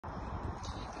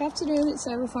Good afternoon, it's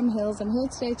Sarah from Hills. I'm here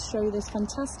today to show you this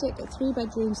fantastic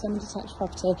 3-bedroom semi-detached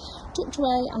property tucked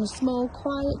away on a small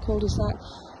quiet cul-de-sac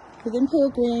within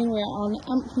Peel Green. We're on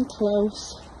Ampney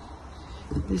Close.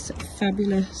 This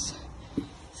fabulous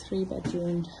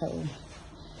 3-bedroom home.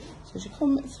 So as you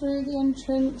come through the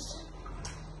entrance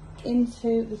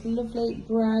into this lovely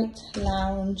bright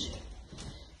lounge,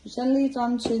 which then leads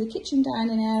on to the kitchen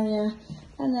dining area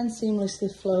and then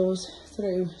seamlessly flows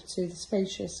through to the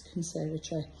spacious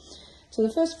conservatory. So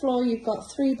the first floor, you've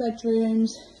got 3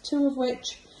 bedrooms, 2 of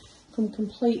which come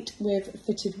complete with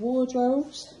fitted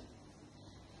wardrobes.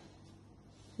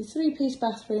 The 3-piece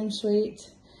bathroom suite,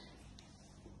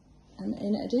 and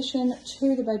in addition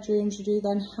to the bedrooms, you do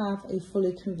then have a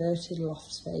fully converted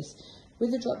loft space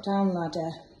with a drop-down ladder.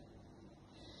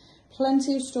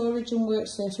 Plenty of storage and work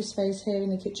surface space here in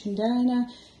the kitchen diner.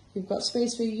 You've got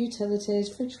space for your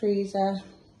utilities, fridge, freezer,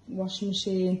 washing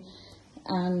machine,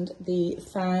 and the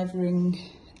 5-ring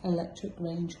electric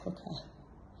range cooker.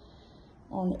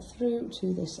 On through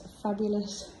to this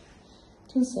fabulous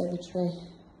conservatory,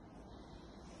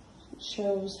 which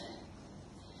shows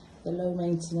the low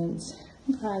maintenance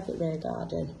and private rear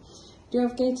garden. You do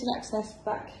have gated access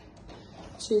back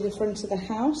to the front of the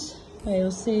house, where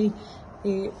you'll see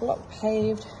the block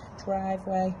paved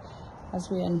driveway as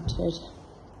we entered.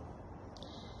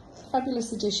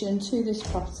 Fabulous addition to this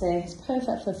property. It's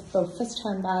perfect for both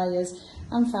first-time buyers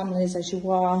and families, as you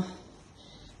are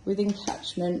within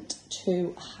catchment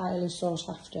to highly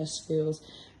sought-after schools.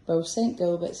 Both St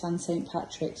Gilbert's and St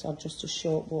Patrick's are just a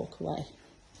short walk away.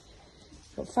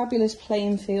 Got fabulous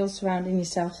playing fields surrounding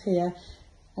yourself here,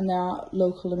 and there are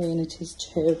local amenities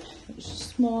too. It's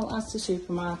small as the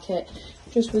supermarket,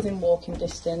 just within walking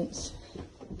distance,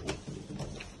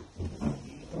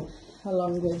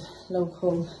 along with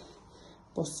local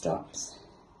bus stops.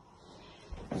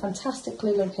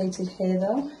 Fantastically located here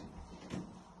though,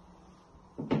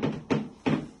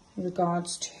 in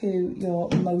regards to your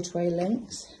motorway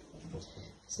links.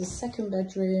 This is the 2nd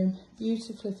bedroom,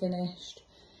 beautifully finished,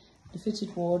 the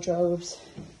fitted wardrobes,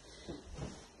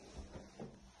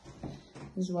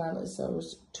 as well as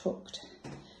those tucked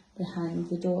behind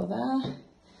the door there.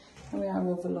 And we are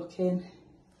overlooking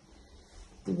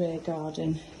the rear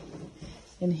garden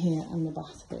in here and the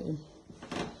bathroom.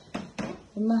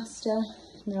 The master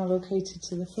now located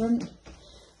to the front.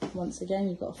 Once again,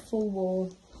 you've got a full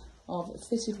wall of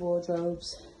fitted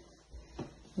wardrobes,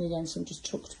 and again some just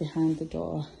tucked behind the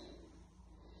door,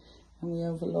 and we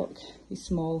overlook the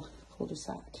small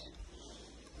cul-de-sac.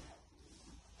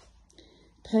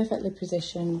 Perfectly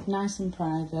positioned, nice and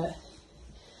private.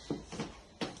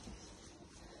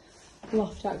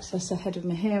 Loft access ahead of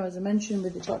me here, as I mentioned,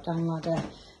 with the drop-down ladder.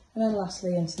 And then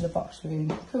lastly into the box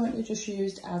room, currently just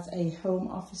used as a home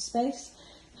office space.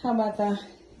 However,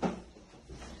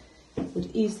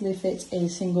 would easily fit a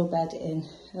single bed in,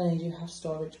 and then you do have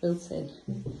storage built in.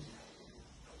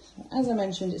 So, as I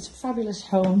mentioned, it's a fabulous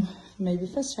home for maybe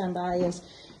first time buyers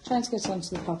trying to get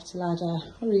onto the property ladder,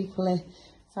 or equally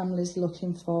families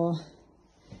looking for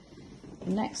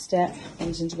the next step,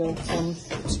 wanting to go from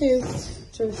 2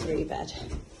 to a 3 bed.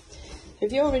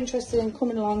 If you're interested in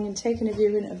coming along and taking a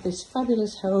viewing of this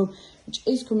fabulous home, which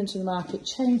is coming to the market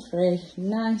chain free,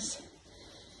 nice,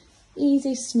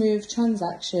 easy, smooth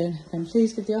transaction, then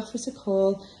please give the office a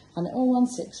call on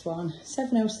 0161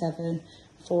 707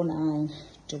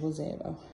 4900.